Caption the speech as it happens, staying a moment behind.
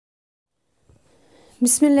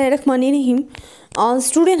बिस्मिल्लाहिर्रहमानिर्रहीम।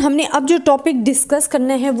 स्टूडेंट, हमने अब जो टॉपिक डिस्कस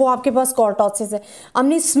करना है वो आपके पास कॉर्टोसिस है।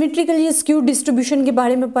 हमने सिमेट्रिकल या स्क्यू डिस्ट्रीब्यूशन के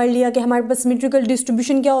बारे में पढ़ लिया कि हमारे पास सिमेट्रिकल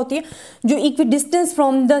डिस्ट्रीब्यूशन क्या होती है, जो equi distance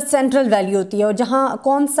from the central value होती है और जहाँ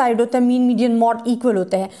कौन साइड होता है, मीन मीडियन मॉड इक्वल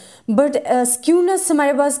होता है। बट स्क्यूनेस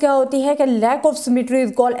हमारे पास क्या होती है कि lack of symmetry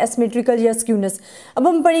is called asymmetrical या स्क्यूनेस। अब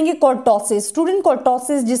हम पढ़ेंगे कॉर्टोसिस। स्टूडेंट,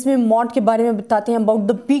 कॉर्टोसिस जिसमें मॉड के बारे में बताते हैं, अबाउट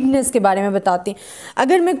द बिगनेस के बारे में बताते हैं।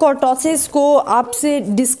 अगर मैं कॉर्टोसिस को आपसे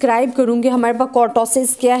डिस्क्राइब करूँगी, हमारे पास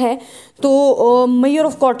कॉर्टोसिस क्या है, तो मेजर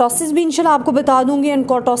ऑफ कॉर्टोसिस भी इंशाल्लाह आपको बता दूंगी एंड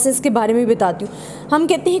कॉर्टोसिस के बारे में भी बताती हूँ। हम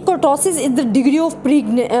कहते हैं कॉर्टोसिस is the degree of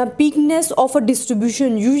पीकनेस of a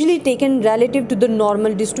distribution usually taken relative to the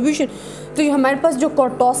normal distribution. तो ये हमारे पास जो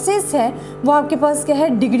कॉर्टोसिस है वो आपके पास क्या है,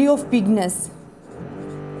 डिग्री ऑफ पीकनेस,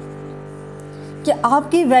 कि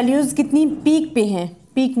आपकी वैल्यूज़ कितनी पीक पे हैं।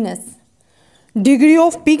 पीकनेस, डिग्री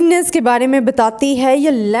ऑफ पीकनेस के बारे में बताती है,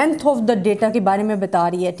 या लेंथ ऑफ द डेटा के बारे में बता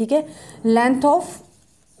रही है। ठीक है, लेंथ ऑफ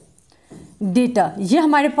डेटा, ये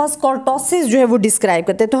हमारे पास कॉर्टोसिस जो है वो डिस्क्राइब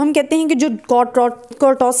करते हैं। तो हम कहते हैं कि जो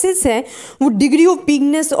कॉर्टोसिस है वो डिग्री ऑफ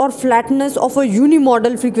पीकनेस और flatness of a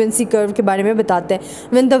यूनिमॉडल frequency curve के बारे में बताते हैं।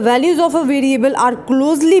 When the values of a variable are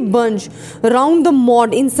closely bunch round the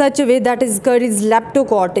mod in such a way that is curve is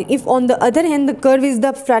लेप्टोकॉर्टिक। If on the other hand the curve is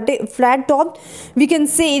the flat top, we can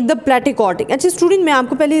say is the प्लेटिकॉर्टिक। अच्छा student, मैं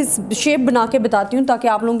आपको पहले shape बना के बताती हूँ ताकि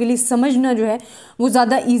आप लोगों के लिए समझना जो है वो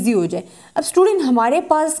ज़्यादा ईजी हो जाए। अब स्टूडेंट, हमारे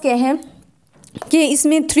पास क्या है कि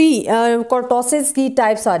इसमें 3 कॉर्टोसिस की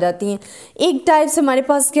टाइप्स आ जाती हैं। एक टाइप्स हमारे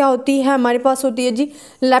पास क्या होती है, हमारे पास होती है जी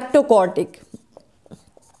लेप्टोकॉर्टिक।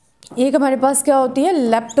 एक हमारे पास क्या होती है,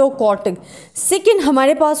 लेप्टोकॉर्टिक। सेकंड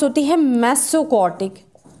हमारे पास होती है मेसोकॉर्टिक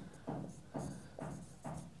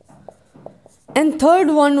एंड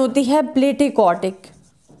थर्ड वन होती है प्लेटिकॉर्टिक।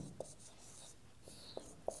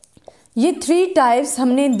 ये 3 टाइप्स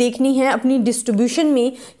हमने देखनी है अपनी डिस्ट्रीब्यूशन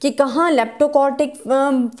में कि कहाँ लेप्टोकॉर्टिक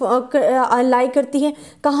लाई करती है,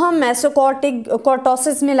 कहाँ मेसोकॉर्टिक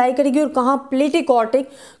कॉर्टोसिस में लाई करेगी और कहाँ प्लेटिकॉर्टिक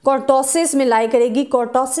कॉर्टोसिस में लाई करेगी।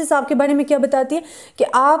 कॉर्टोसिस आपके बारे में क्या बताती है कि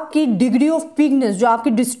आपकी डिग्री ऑफ पीकनेस, जो आपकी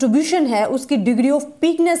डिस्ट्रीब्यूशन है उसकी डिग्री ऑफ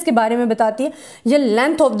पीकनेस के बारे में बताती है, या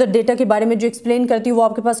लेंथ ऑफ द डेटा के बारे में जो एक्सप्लेन करती है वो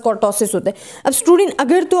आपके पास कॉर्टोसिस होता है। अब स्टूडेंट,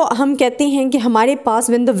 अगर तो हम कहते हैं कि हमारे पास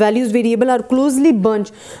when the values variable are closely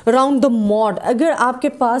bunch round the mod, अगर आपके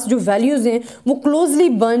पास जो वैल्यूज हैं वो क्लोजली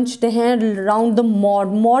बंच्ड हैं round the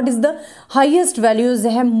mod, mod is the highest values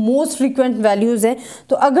है, मोस्ट फ्रीक्वेंट वैल्यूज है,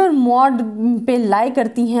 तो अगर मॉड पे लाई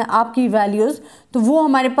करती हैं आपकी वैल्यूज तो वो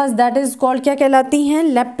हमारे पास दैट इज कॉल्ड क्या कहलाती हैं,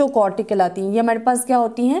 लेप्टोकॉर्टिक कहलाती हैं। ये हमारे पास क्या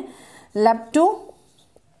होती हैं,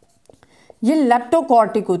 ये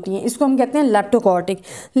लेप्टोकॉर्टिक होती हैं, इसको हम कहते हैं लेप्टोकॉर्टिक।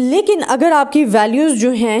 लेकिन अगर आपकी वैल्यूज़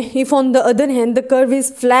जो हैं, if on the other hand the curve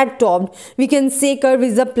is flat topped, we can say curve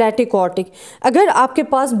is a प्लेटिकॉर्टिक। अगर आपके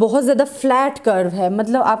पास बहुत ज़्यादा फ्लैट कर्व है,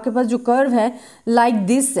 मतलब आपके पास जो कर्व है लाइक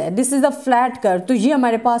दिस है, this is a flat curve, तो ये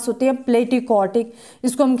हमारे पास होते हैं प्लेटिकॉर्टिक।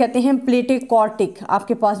 इसको हम कहते हैं प्लेटिकॉर्टिक।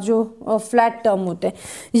 आपके पास जो फ्लैट टर्म होते हैं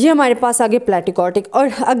ये हमारे पास आगे प्लेटिकॉर्टिक।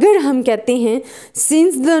 और अगर हम कहते हैं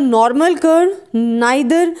since the normal curve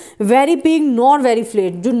neither very peak nor very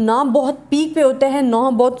flat, जो ना बहुत पीक पे होता है ना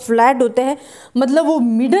बहुत फ्लैट होता है, मतलब वो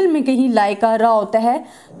मिडल में कहीं लाई कर रहा होता है,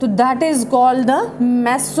 तो दैट इज कॉल्ड द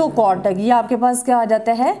मेसोकॉर्टिक। ये आपके पास क्या आ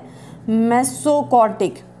जाता है,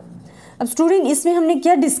 मेसोकॉर्टिक। अब स्टूडेंट, इसमें हमने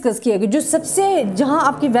क्या डिस्कस किया कि जो सबसे जहाँ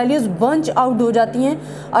आपकी वैल्यूज़ बंच आउट हो जाती हैं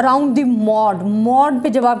अराउंड द मॉड, मॉड पे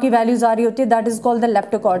जब आपकी वैल्यूज़ आ रही होती है दैट इज़ कॉल्ड द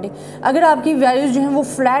लेप्टोकॉर्टिक। अगर आपकी वैल्यूज़ जो हैं वो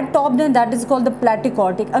फ्लैट टॉप्ड हैं दैट इज़ कॉल्ड द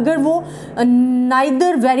प्लेटिकॉर्टिक। अगर वो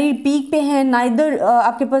नाइदर वेरी पीक पे है नाइदर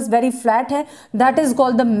आपके पास वेरी फ्लैट है दैट इज़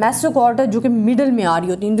कॉल्ड द मेसोकॉर्टिक, जो कि मिडल में आ रही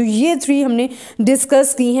होती हैं। तो ये 3 हमने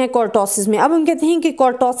डिस्कस की हैं कॉर्टोसिस में। अब हम कहते हैं कि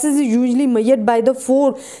कॉर्टोसिस is usually measured by the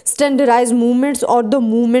 4 standardised movements और the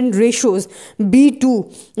movement ratio B2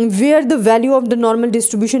 where the value of the normal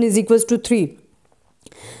distribution is equals to 3.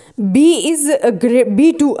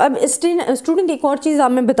 B2। अब स्टूडेंट एक और चीज़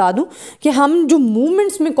आप मैं बता दूं कि हम जो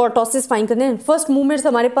मूवमेंट्स में कॉर्टोसिस फाइंड करते हैं, फर्स्ट मूवमेंट्स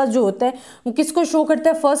हमारे पास जो होता है वो किसको शो करता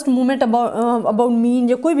है, फर्स्ट मूवमेंट अबाउट मीन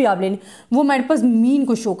या कोई भी आप ले लें, वो हमारे पास मीन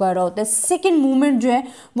को शो कर रहा होता है। सेकंड मूवमेंट जो है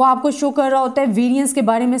वो आपको शो कर रहा होता है वेरिएंस के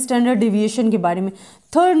बारे में, स्टैंडर्ड डिविएशन के बारे में।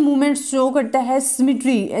 थर्ड मूवमेंट शो करता है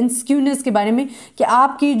सिमेट्री एंड स्क्यूनेस के बारे में, कि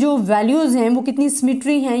आपकी जो वैल्यूज़ हैं वो कितनी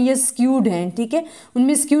सिमेट्री हैं या स्क्यूड हैं। ठीक है,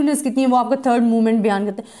 उनमें स्क्यूनेस कितनी है वो आपका थर्ड मूवमेंट बयान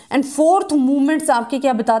करता है। एंड फोर्थ मूवमेंट्स आपके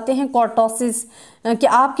क्या बताते हैं, कॉर्टोसिस कि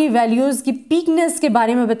आपकी वैल्यूज़ की पीकनेस के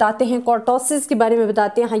बारे में बताते हैं, कॉर्टोसिस के बारे में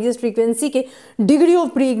बताते हैं, हाईएस्ट फ्रीक्वेंसी के डिग्री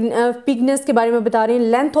ऑफ पीकनेस के बारे में बता रहे हैं,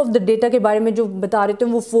 लेंथ ऑफ द डेटा के बारे में जो बता रहे थे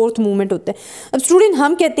वो फोर्थ मूवमेंट होता है। अब स्टूडेंट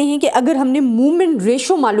हम कहते हैं कि अगर हमने मूवमेंट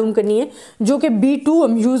रेशो मालूम करनी है, जो कि B2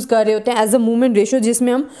 हम यूज़ कर रहे होते हैं एज अ मूवमेंट रेशो,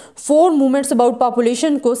 जिसमें हम 4 मूवमेंट्स अबाउट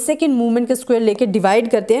पॉपुलेशन को सेकेंड मूवमेंट के स्क्वायर लेके डिवाइड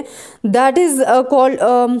करते हैं, that is called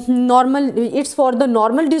normal, it's for the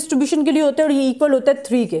normal distribution के लिए होता है और ये इक्वल होता है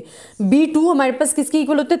 3 के। B2 हमारे पास किसके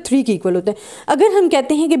इक्वल होता है? 3 के इक्वल होता है। अगर हम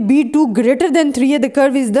कहते हैं कि B2 ग्रेटर देन 3 है, the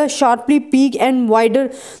curve is the sharply peak and wider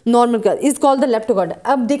normal curve is called the लेप्टोकॉर्टिक।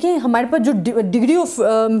 अब देखें हमारे पास जो डिग्री ऑफ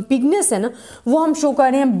पीकनेस है ना, वो हम शो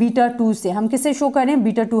कर रहे हैं β2 से। हम किससे शो कर रहे हैं?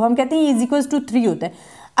 β2। हम कहते हैं इज इक्वल टू 3 होता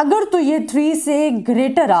है। अगर तो ये 3 से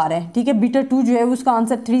ग्रेटर आ रहा है, ठीक है, β2 जो है उसका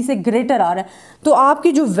आंसर 3 से ग्रेटर आ रहा है, तो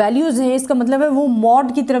आपकी जो वैल्यूज़ हैं इसका मतलब है वो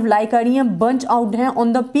मॉड की तरफ लाई कर रही हैं, बंच आउट हैं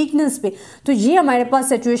ऑन द पीकनेस पे। तो ये हमारे पास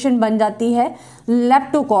सिचुएशन बन जाती है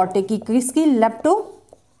लेप्टोकॉर्टिक की। किसकी? लेप्टोकॉर्टिक।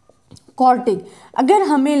 अगर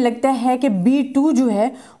हमें लगता है कि B2 जो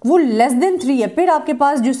है वो लेस देन 3 है, फिर आपके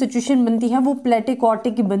पास जो सिचुएशन बनती है वो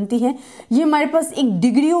प्लेटिकॉर्टिक की बनती है। ये हमारे पास एक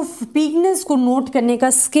डिग्री ऑफ पीकनेस को नोट करने का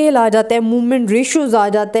स्केल आ जाता है, मूवमेंट रेशियोज आ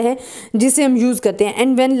जाता है जिसे हम यूज़ करते हैं।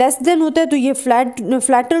 एंड व्हेन लेस देन होता है तो ये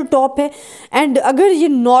फ्लैटर टॉप है। एंड अगर ये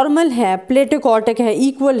नॉर्मल है, प्लेटिकॉर्टिक है,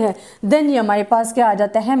 इक्वल है, देन ये हमारे पास क्या आ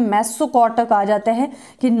जाता है? मेसोकॉर्टिक आ जाता है,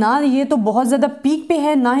 कि ना ये तो बहुत ज़्यादा पीक पे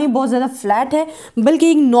है ना ही बहुत ज़्यादा फ्लैट है,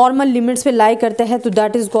 बल्कि एक नॉर्मल लिमिट्स पे लाई करता है, तो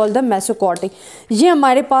दैट इज कॉल्ड द मेसोकॉर्टिक। ये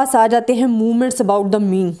हमारे पास आ जाते हैं मूवमेंट्स अबाउट द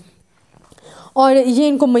मीन, और ये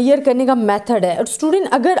इनको मेजर करने का मेथड है। और स्टूडेंट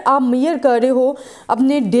अगर आप मेजर कर रहे हो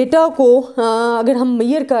अपने डेटा को, अगर हम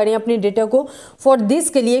मेजर कर रहे हैं अपने डेटा को फॉर दिस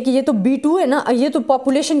के लिए कि ये तो B2 है ना, ये तो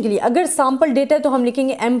पॉपुलेशन के लिए, अगर सैम्पल डेटा है तो हम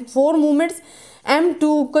लिखेंगे M4 मूवमेंट्स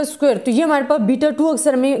M2 का स्क्वायर। तो ये हमारे पास β2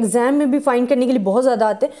 अक्सर हमें एग्जाम में भी फाइंड करने के लिए बहुत ज़्यादा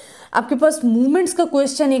आते हैं। आपके पास मूवमेंट्स का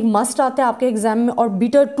क्वेश्चन एक मस्ट आता है आपके एग्जाम में, और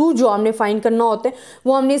β2 जो हमने फाइंड करना होता है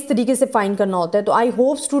वो हमने इस तरीके से फाइंड करना होता है। तो आई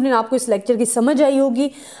होप स्टूडेंट आपको इस लेक्चर की समझ आई होगी।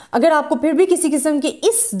 अगर आपको फिर भी किसी किस्म की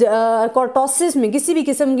इस कॉर्टोसिस में किसी भी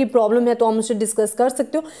किस्म की प्रॉब्लम है तो हम उससे डिस्कस कर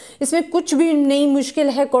सकते हो। इसमें कुछ भी नहीं मुश्किल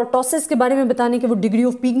है कॉर्टोसिस के बारे में बताने के। वो डिग्री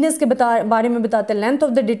ऑफ पीकनेस के बारे में बताते हैं, लेंथ ऑफ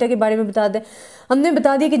द डेटा के बारे में बताते हैं। हमने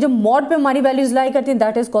बता दिया कि जब मॉड पे हमारी वैल्यूज लाई करती हैं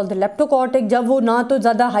दैट इज कॉल्ड द लेप्टोकॉर्टिक। जब वो ना तो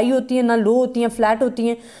ज़्यादा हाई होती है ना लो होती हैं, फ्लैट होती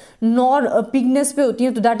हैं, नॉर पीकनेस पे होती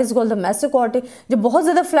हैं, तो दैट इज कॉल्ड द मेसोकॉर्टिक। जब बहुत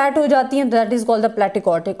ज़्यादा फ्लैट हो जाती हैं तो दैट इज कॉल्ड द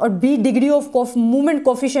प्लेटिकॉर्टिक। और B degree of movement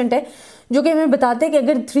coefficient है, जो कि हमें बताते हैं कि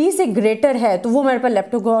अगर 3 से ग्रेटर है तो वो हमारे पास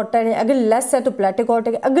लेप्टोकॉर्टिक है, अगर लेस है तो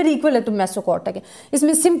प्लेटिकॉर्टिक है, अगर इक्वल है तो मेसोकॉर्टिक है।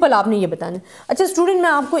 इसमें सिंपल आपने ये बताना है। अच्छा स्टूडेंट, मैं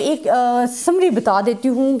आपको एक समरी बता देती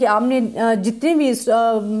हूँ कि आपने जितने भी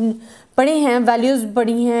पढ़े हैं, वैल्यूज़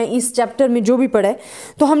पढ़ी हैं इस चैप्टर में, जो भी पढ़ा है,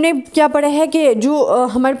 तो हमने क्या पढ़ा है कि जो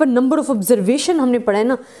हमारे पास नंबर ऑफ ऑब्जर्वेशन हमने पढ़ा है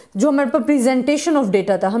ना, जो हमारे पास प्रेजेंटेशन ऑफ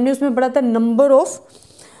डेटा था, हमने उसमें पढ़ा था नंबर ऑफ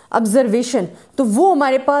ऑब्जर्वेशन। तो वो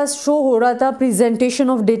हमारे पास शो हो रहा था प्रेजेंटेशन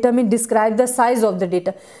ऑफ डेटा में, describe the size of the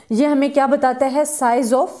data. ये हमें क्या बताता है?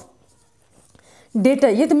 Size of data.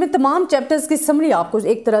 ये तो मैं तमाम चैप्टर्स की समरी आपको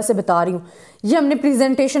एक तरह से बता रही हूँ। ये हमने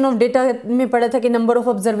प्रेजेंटेशन ऑफ डेटा में पढ़ा था कि नंबर ऑफ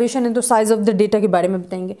ऑब्जर्वेशन है तो साइज ऑफ द डेटा के बारे में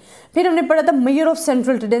बताएंगे। फिर हमने पढ़ा था measure of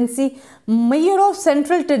central tendency. Measure of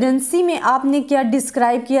central tendency में आपने क्या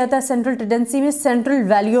डिस्क्राइब किया था? सेंट्रल टेंडेंसी में सेंट्रल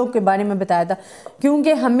वैल्यू के बारे में बताया था,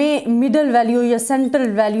 क्योंकि हमें मिडल वैल्यू या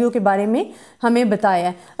सेंट्रल वैल्यू के बारे में हमें बताया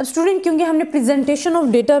है। अब स्टूडेंट, क्योंकि हमने प्रेजेंटेशन ऑफ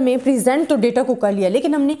डेटा में प्रेजेंट तो डेटा को कर लिया,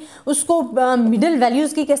 लेकिन हमने उसको मिडल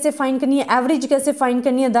वैल्यूज़ की कैसे फाइंड करनी है, एवरेज कैसे फाइंड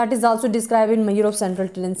करनी है, that is also describe in measure of central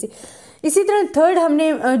tendency. इसी तरह थर्ड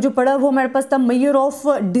हमने जो पढ़ा वो हमारे पास था मेजर ऑफ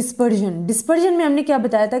डिस्पर्जन। डिस्पर्जन में हमने क्या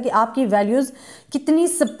बताया था कि आपकी वैल्यूज़ कितनी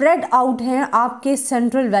स्प्रेड आउट हैं आपके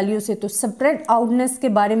सेंट्रल वैल्यू से। तो स्प्रेड आउटनेस के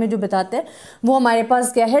बारे में जो बताते हैं वो हमारे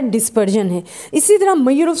पास क्या है? डिस्पर्जन है। इसी तरह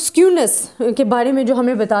मेजर ऑफ स्क्यूनेस के बारे में जो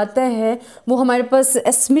हमें बताता है वो हमारे पास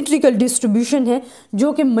एसिमेट्रिकल डिस्ट्रीब्यूशन है,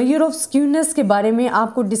 जो कि मेजर ऑफ स्क्यूनेस के बारे में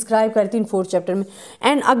आपको डिस्क्राइब करती है 4th चैप्टर में।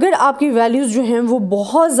 एंड अगर आपकी वैल्यूज़ जो हैं वो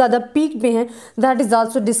बहुत ज़्यादा पीक पे हैं, that is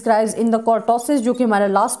also described in the कॉर्टोसिस, जो कि हमारा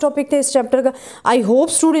लास्ट टॉपिक था इस चैप्टर का। आई होप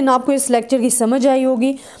स्टूडेंट आपको इस लेक्चर की समझ आई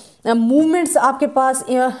होगी। मूवमेंट्स आपके पास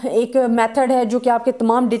एक मेथड है जो कि आपके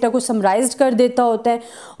तमाम डेटा को समराइज्ड कर देता होता है,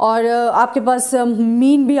 और आपके पास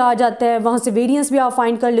मीन भी आ जाता है, वहाँ से वेरिएंस भी आप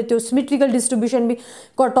फाइंड कर लेते हो, सिमेट्रिकल डिस्ट्रीब्यूशन भी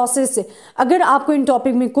कॉर्टोसिस से। अगर आपको इन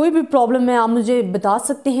टॉपिक में कोई भी प्रॉब्लम है आप मुझे बता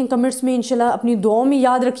सकते हैं कमेंट्स में। इंशाल्लाह अपनी दुआओं में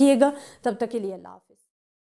याद रखिएगा। तब तक के लिए अल्लाह हाफ़िज़।